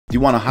Do you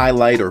want to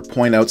highlight or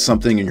point out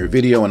something in your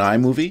video in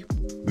iMovie?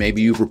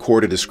 Maybe you've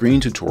recorded a screen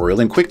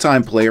tutorial in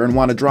QuickTime Player and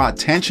want to draw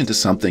attention to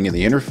something in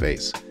the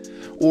interface.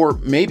 Or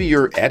maybe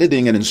you're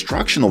editing an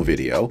instructional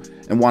video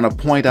and want to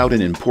point out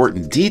an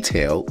important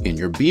detail in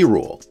your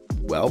B-roll.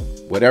 Well,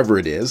 whatever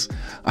it is,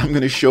 I'm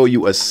going to show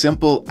you a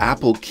simple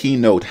Apple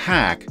Keynote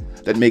hack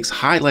that makes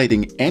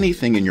highlighting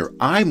anything in your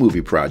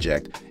iMovie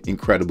project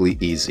incredibly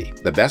easy.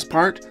 The best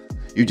part?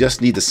 You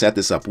just need to set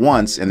this up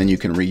once and then you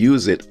can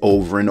reuse it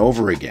over and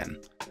over again.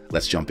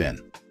 Let's jump in.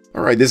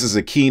 All right, this is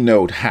a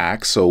Keynote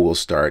hack, so we'll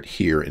start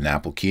here in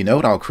Apple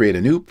Keynote. I'll create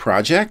a new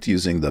project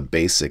using the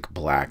basic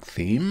black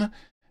theme.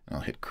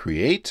 I'll hit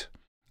Create,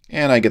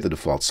 and I get the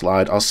default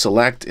slide. I'll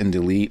select and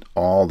delete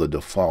all the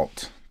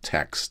default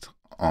text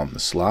on the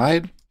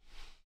slide.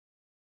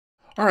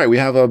 All right, we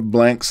have a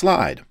blank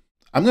slide.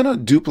 I'm going to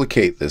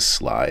duplicate this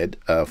slide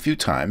a few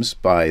times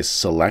by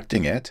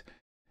selecting it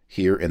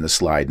here in the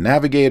slide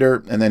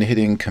navigator and then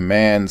hitting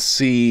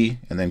Command-C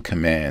and then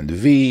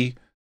Command-V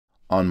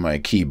on my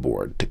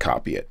keyboard to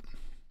copy it.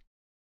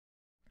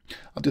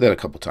 I'll do that a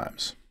couple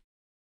times.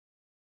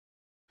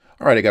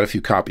 All right, I got a few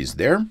copies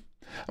there. I'm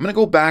going to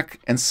go back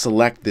and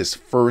select this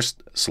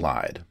first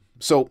slide.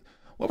 So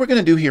what we're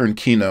going to do here in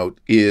Keynote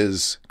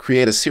is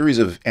create a series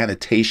of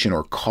annotation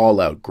or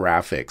call-out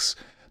graphics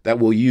that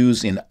we'll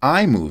use in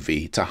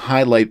iMovie to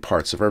highlight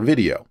parts of our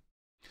video.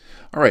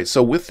 All right,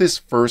 so with this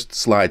first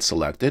slide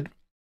selected,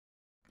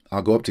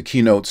 I'll go up to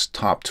Keynote's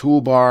top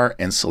toolbar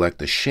and select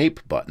the Shape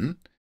button.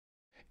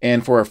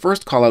 And for our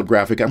first callout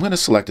graphic, I'm going to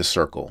select a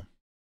circle.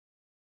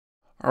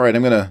 All right,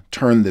 I'm going to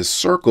turn this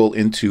circle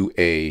into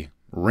a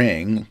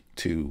ring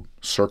to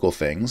circle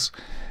things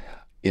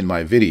in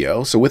my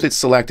video. So with it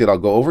selected, I'll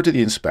go over to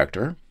the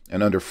inspector,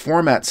 and under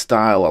Format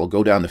Style, I'll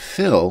go down to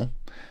Fill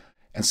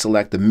and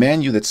select the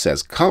menu that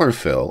says Color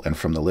Fill, and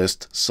from the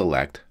list,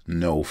 select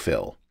No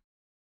Fill.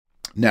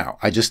 Now,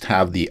 I just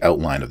have the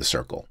outline of the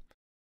circle.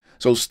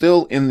 So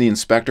still in the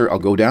inspector, I'll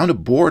go down to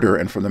Border,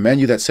 and from the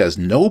menu that says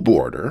No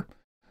Border,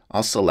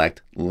 I'll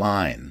select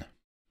Line,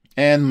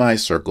 and my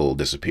circle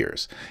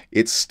disappears.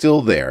 It's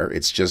still there,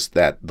 it's just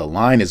that the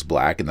line is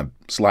black and the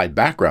slide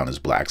background is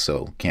black,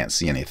 so can't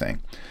see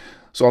anything.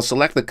 So I'll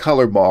select the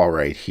color ball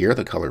right here,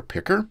 the color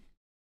picker,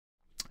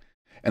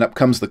 and up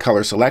comes the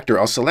color selector.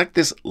 I'll select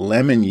this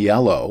lemon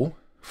yellow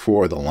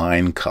for the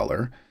line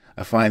color.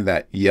 I find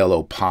that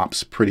yellow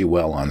pops pretty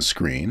well on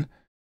screen.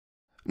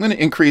 I'm going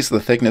to increase the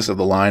thickness of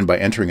the line by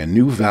entering a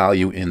new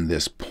value in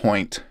this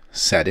point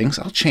settings.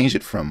 I'll change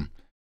it from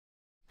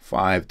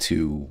 5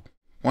 to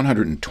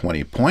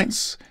 120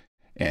 points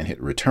and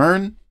hit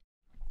return.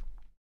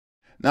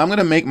 Now I'm going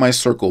to make my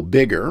circle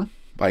bigger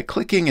by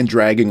clicking and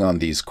dragging on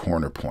these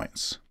corner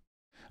points.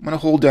 I'm going to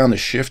hold down the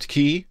Shift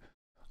key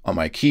on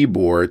my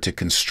keyboard to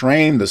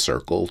constrain the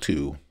circle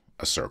to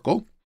a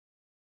circle.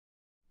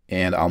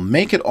 And I'll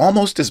make it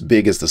almost as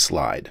big as the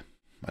slide.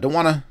 I don't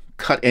want to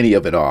cut any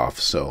of it off,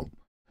 so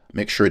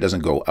make sure it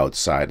doesn't go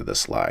outside of the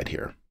slide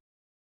here.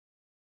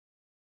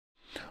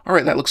 All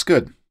right, that looks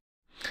good.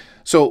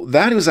 So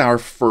that is our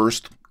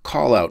first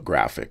callout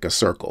graphic, a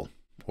circle,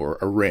 or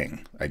a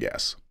ring, I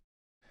guess.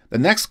 The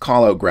next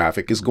callout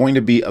graphic is going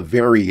to be a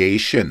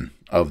variation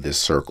of this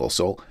circle.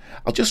 So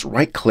I'll just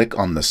right-click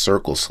on the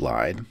circle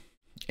slide,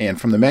 and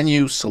from the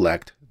menu,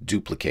 select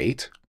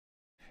Duplicate,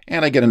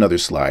 and I get another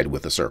slide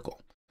with a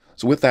circle.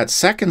 So with that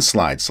second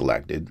slide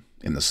selected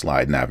in the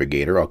slide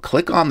navigator, I'll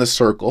click on the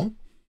circle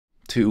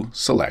to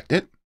select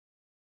it.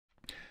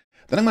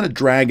 Then I'm going to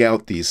drag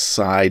out these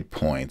side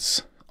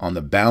points on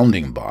the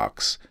bounding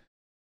box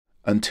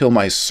until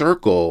my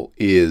circle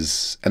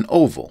is an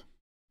oval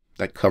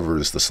that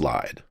covers the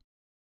slide.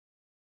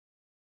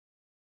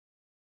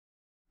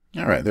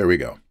 All right, there we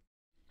go.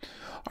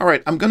 All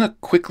right, I'm going to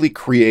quickly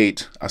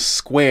create a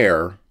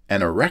square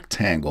and a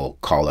rectangle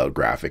callout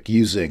graphic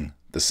using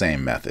the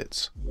same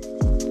methods.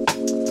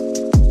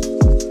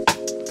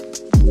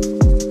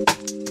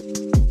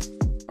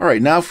 All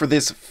right, now for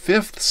this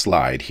fifth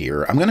slide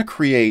here, I'm going to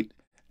create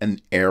an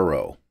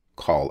arrow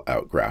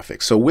callout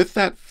graphic. So with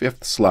that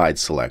fifth slide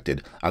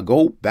selected, I'll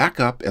go back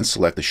up and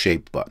select the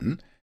Shape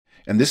button.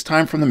 And this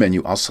time from the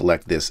menu, I'll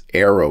select this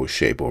arrow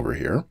shape over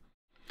here.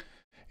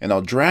 And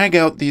I'll drag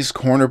out these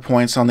corner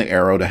points on the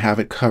arrow to have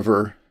it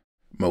cover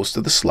most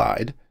of the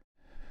slide.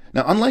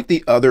 Now, unlike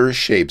the other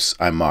shapes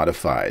I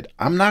modified,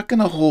 I'm not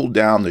going to hold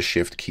down the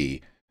Shift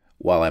key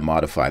while I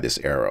modify this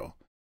arrow.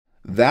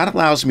 That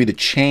allows me to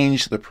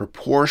change the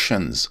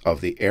proportions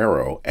of the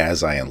arrow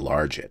as I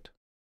enlarge it.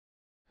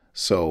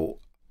 So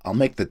I'll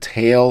make the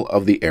tail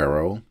of the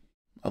arrow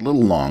a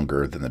little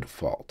longer than the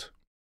default.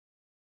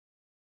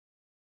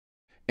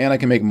 And I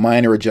can make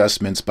minor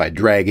adjustments by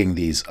dragging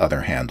these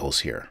other handles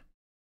here.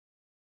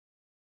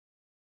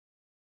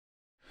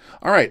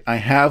 All right, I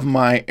have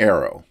my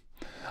arrow.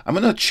 I'm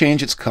going to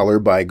change its color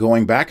by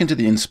going back into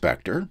the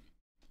inspector,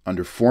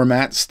 under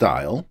Format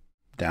Style,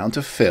 down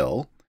to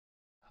Fill.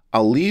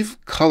 I'll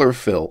leave Color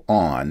Fill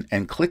on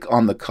and click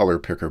on the color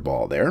picker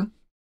ball there.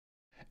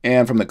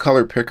 And from the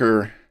color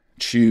picker,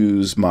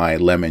 choose my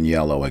lemon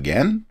yellow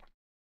again.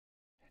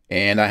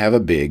 And I have a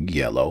big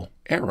yellow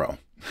arrow.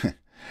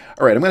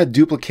 All right, I'm going to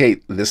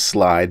duplicate this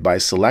slide by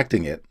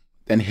selecting it,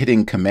 then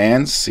hitting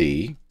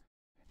Command-C,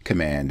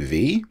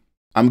 Command-V.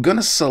 I'm going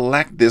to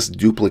select this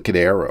duplicate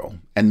arrow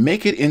and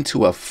make it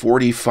into a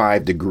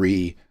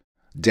 45-degree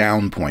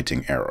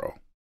down-pointing arrow.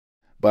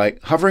 By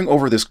hovering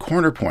over this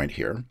corner point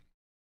here,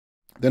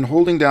 then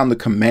holding down the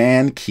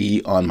Command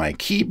key on my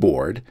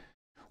keyboard,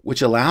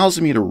 which allows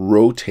me to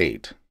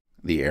rotate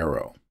the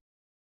arrow.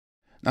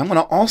 Now I'm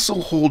going to also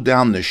hold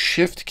down the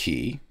Shift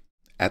key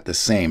at the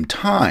same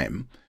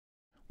time,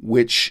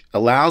 which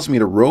allows me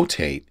to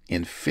rotate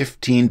in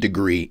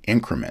 15-degree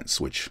increments,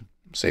 which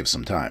saves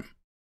some time.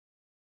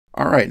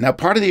 All right, now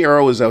part of the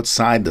arrow is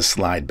outside the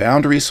slide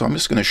boundary, so I'm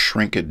just going to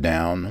shrink it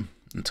down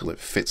until it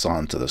fits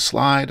onto the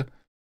slide.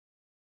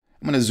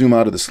 I'm going to zoom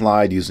out of the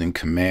slide using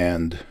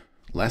Command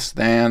less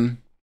than,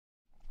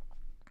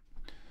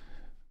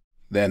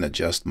 then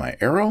adjust my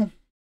arrow.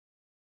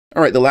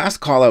 All right, the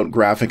last callout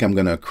graphic I'm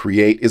going to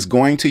create is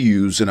going to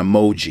use an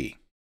emoji.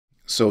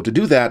 So to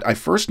do that, I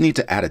first need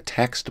to add a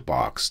text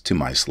box to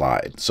my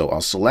slide. So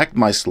I'll select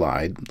my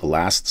slide, the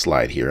last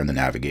slide here in the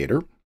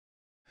navigator.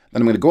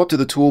 Then I'm going to go up to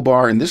the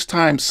toolbar and this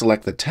time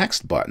select the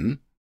text button,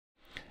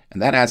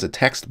 and that adds a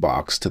text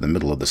box to the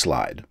middle of the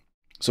slide.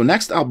 So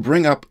next I'll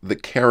bring up the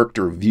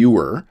character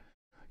viewer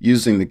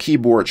using the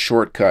keyboard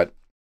shortcut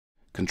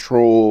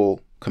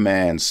Control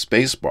Command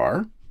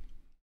Spacebar.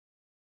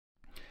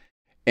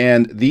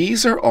 And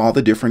these are all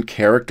the different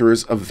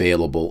characters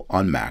available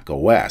on Mac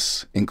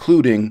OS,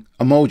 including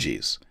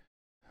emojis.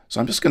 So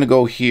I'm just going to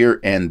go here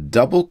and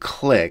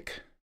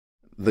double-click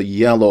the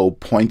yellow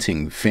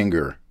pointing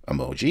finger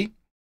emoji.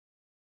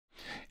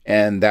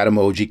 And that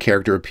emoji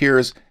character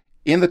appears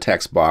in the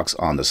text box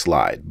on the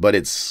slide, but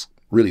it's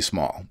really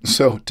small.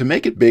 So to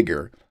make it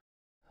bigger,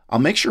 I'll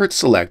make sure it's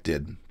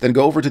selected, then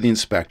go over to the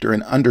inspector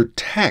and under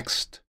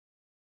Text,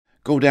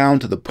 go down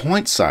to the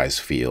point size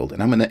field,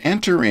 and I'm going to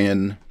enter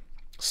in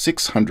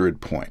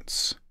 600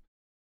 points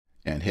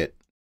and hit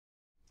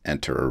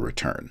Enter or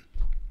Return.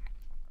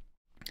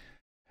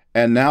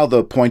 And now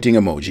the pointing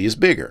emoji is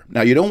bigger.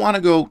 Now you don't want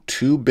to go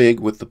too big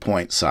with the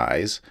point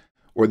size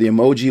or the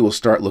emoji will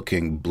start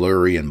looking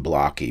blurry and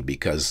blocky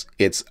because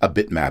it's a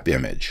bitmap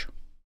image.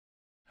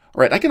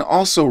 All right, I can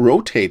also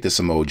rotate this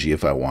emoji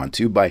if I want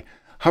to by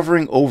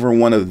hovering over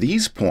one of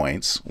these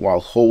points while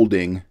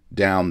holding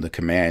down the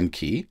Command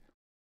key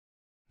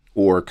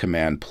or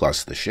Command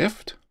plus the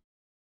Shift.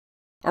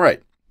 All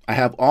right, I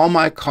have all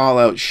my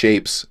callout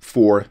shapes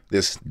for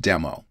this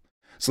demo.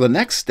 So the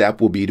next step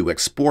will be to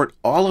export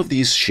all of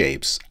these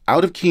shapes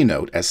out of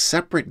Keynote as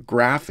separate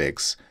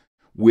graphics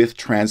with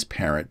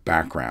transparent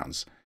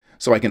backgrounds,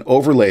 so I can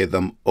overlay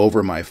them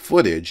over my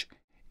footage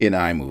in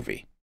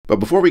iMovie. But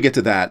before we get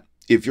to that,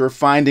 if you're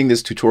finding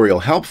this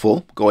tutorial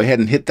helpful, go ahead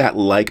and hit that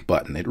like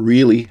button. It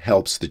really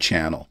helps the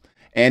channel.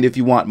 And if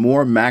you want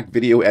more Mac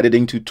video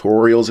editing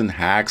tutorials and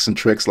hacks and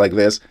tricks like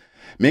this,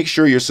 make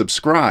sure you're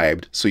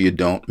subscribed so you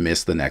don't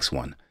miss the next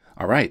one.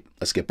 All right,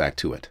 let's get back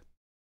to it.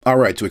 All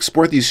right, to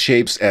export these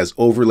shapes as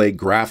overlay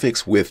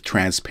graphics with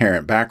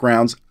transparent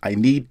backgrounds, I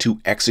need to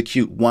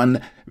execute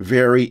one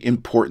very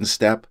important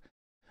step.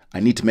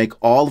 I need to make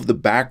all of the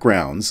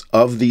backgrounds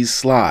of these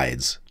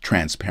slides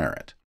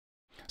transparent.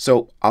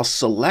 So I'll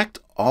select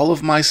all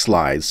of my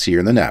slides here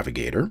in the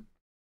navigator.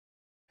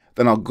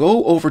 Then I'll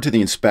go over to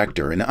the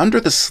inspector, and under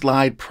the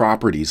slide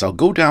properties, I'll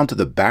go down to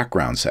the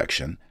background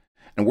section.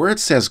 And where it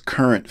says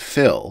Current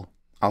Fill,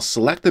 I'll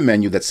select the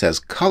menu that says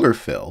Color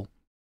Fill,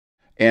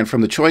 and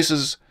from the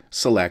choices,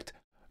 select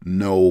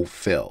No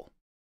Fill.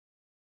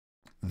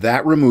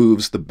 That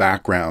removes the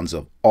backgrounds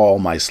of all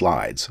my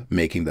slides,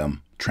 making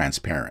them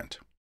transparent.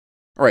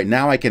 All right,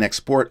 now I can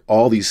export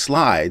all these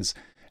slides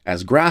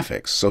as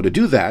graphics. So to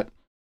do that,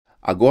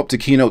 I'll go up to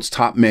Keynote's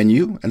top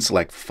menu and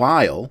select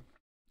File,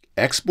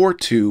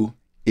 Export to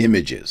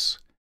Images.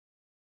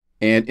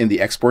 And in the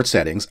export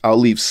settings, I'll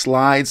leave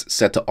slides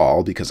set to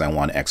all because I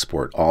want to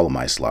export all of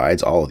my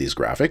slides, all of these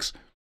graphics.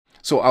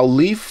 So I'll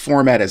leave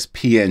format as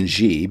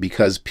PNG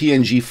because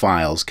PNG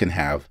files can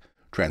have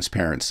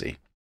transparency.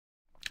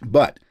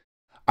 But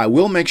I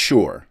will make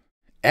sure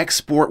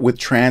export with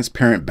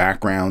transparent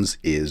backgrounds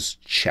is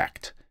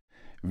checked.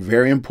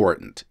 Very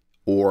important.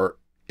 Or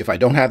if I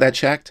don't have that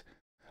checked,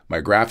 my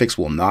graphics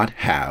will not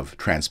have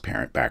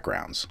transparent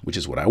backgrounds, which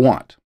is what I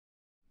want.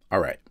 All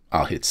right,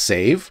 I'll hit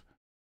Save.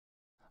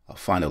 I'll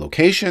find a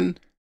location,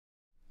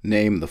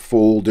 name the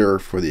folder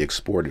for the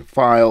exported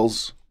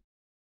files,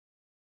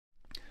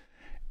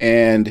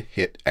 and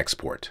hit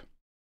Export.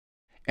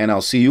 And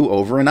I'll see you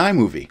over in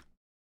iMovie.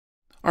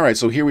 All right,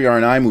 so here we are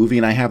in iMovie,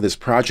 and I have this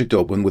project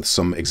open with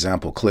some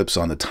example clips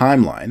on the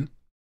timeline.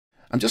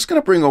 I'm just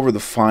going to bring over the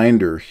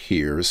Finder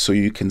here so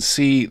you can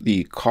see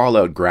the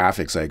callout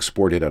graphics I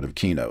exported out of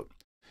Keynote.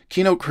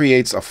 Keynote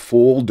creates a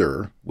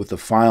folder with the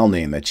file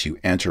name that you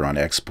enter on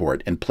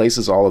export and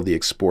places all of the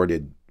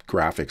exported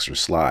graphics or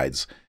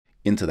slides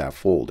into that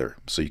folder.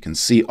 So you can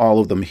see all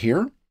of them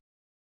here.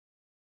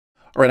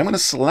 All right, I'm going to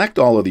select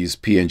all of these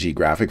PNG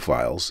graphic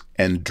files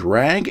and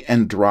drag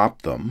and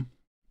drop them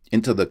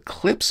into the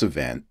Clips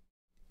event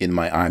in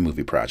my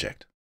iMovie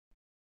project.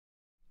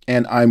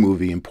 And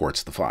iMovie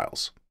imports the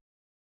files.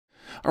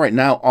 All right,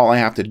 now all I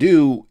have to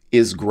do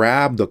is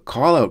grab the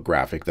callout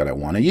graphic that I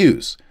want to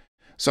use.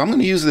 So I'm going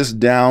to use this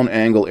down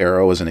angle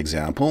arrow as an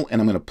example,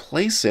 and I'm going to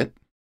place it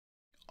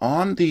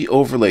on the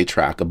overlay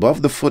track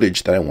above the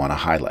footage that I want to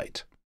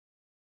highlight.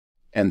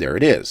 And there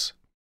it is.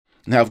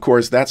 Now, of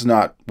course, that's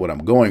not what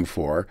I'm going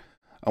for.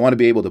 I want to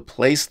be able to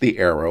place the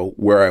arrow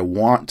where I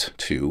want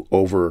to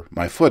over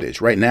my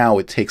footage. Right now,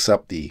 it takes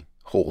up the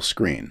whole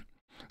screen.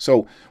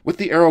 So with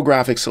the arrow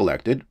graphic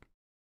selected,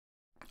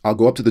 I'll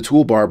go up to the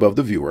toolbar above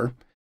the viewer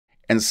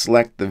and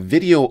select the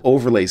Video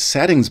Overlay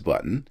Settings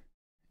button.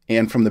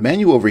 And from the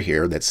menu over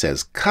here that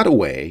says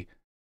Cutaway,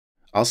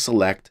 I'll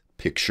select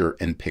Picture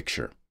in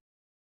Picture.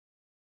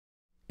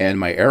 And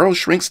my arrow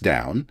shrinks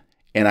down,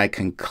 and I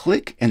can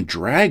click and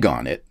drag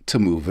on it to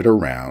move it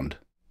around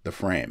the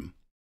frame.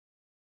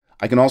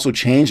 I can also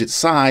change its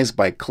size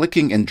by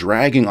clicking and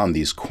dragging on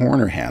these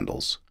corner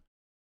handles.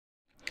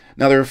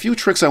 Now, there are a few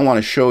tricks I want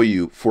to show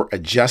you for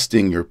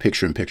adjusting your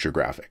picture-in-picture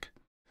graphic.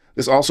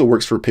 This also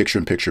works for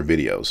picture-in-picture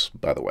videos,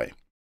 by the way.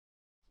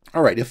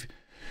 All right, if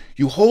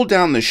you hold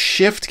down the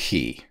Shift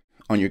key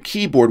on your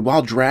keyboard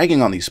while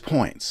dragging on these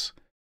points,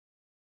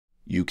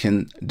 you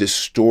can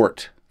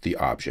distort the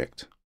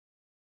object.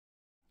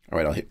 All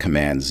right, I'll hit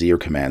Command Z or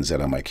Command Z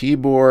on my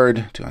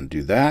keyboard to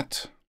undo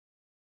that.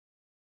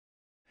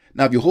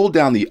 Now, if you hold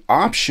down the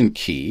Option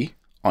key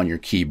on your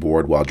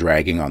keyboard while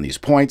dragging on these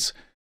points,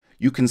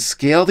 you can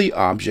scale the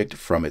object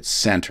from its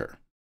center.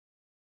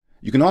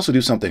 You can also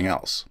do something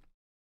else.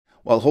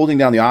 While holding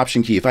down the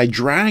Option key, if I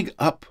drag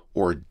up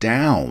or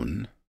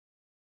down,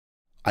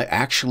 I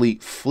actually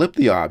flip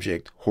the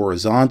object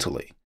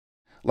horizontally.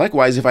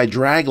 Likewise, if I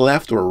drag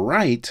left or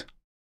right,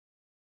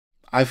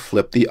 I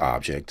flip the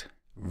object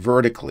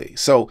vertically.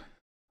 So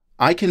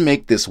I can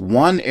make this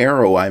one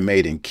arrow I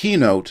made in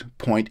Keynote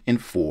point in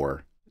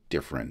 4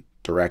 different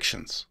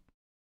directions.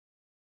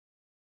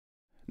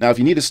 Now, if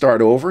you need to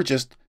start over,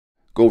 just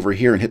go over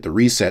here and hit the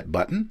Reset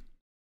button,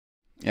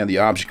 and the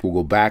object will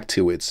go back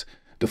to its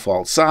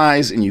default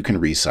size, and you can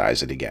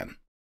resize it again.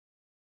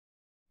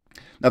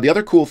 Now, the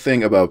other cool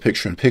thing about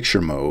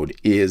picture-in-picture mode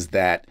is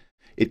that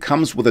it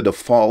comes with a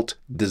default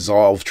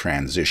dissolve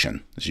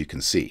transition, as you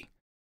can see.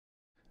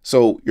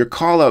 So your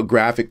callout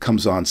graphic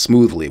comes on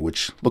smoothly,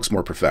 which looks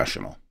more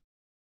professional.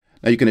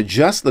 Now, you can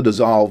adjust the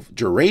dissolve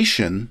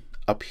duration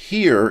up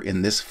here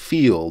in this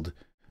field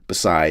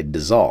beside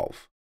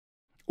dissolve.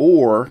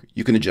 Or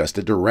you can adjust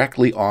it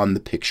directly on the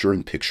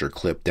picture-in-picture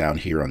clip down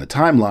here on the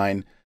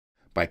timeline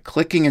by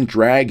clicking and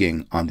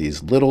dragging on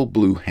these little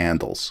blue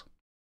handles.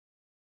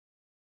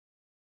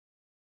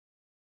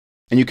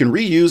 And you can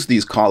reuse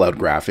these callout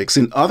graphics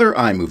in other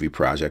iMovie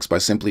projects by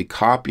simply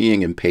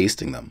copying and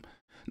pasting them.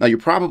 Now, you're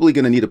probably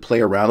going to need to play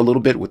around a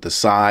little bit with the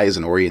size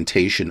and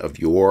orientation of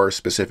your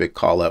specific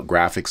callout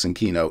graphics in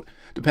Keynote,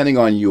 depending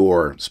on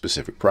your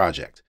specific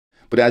project.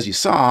 But as you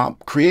saw,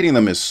 creating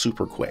them is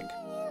super quick.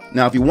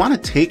 Now, if you want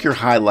to take your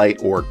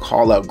highlight or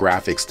callout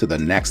graphics to the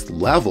next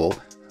level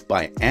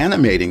by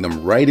animating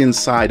them right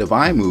inside of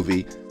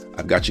iMovie,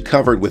 I've got you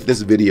covered with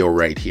this video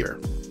right here.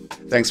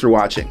 Thanks for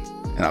watching,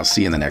 and I'll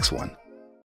see you in the next one.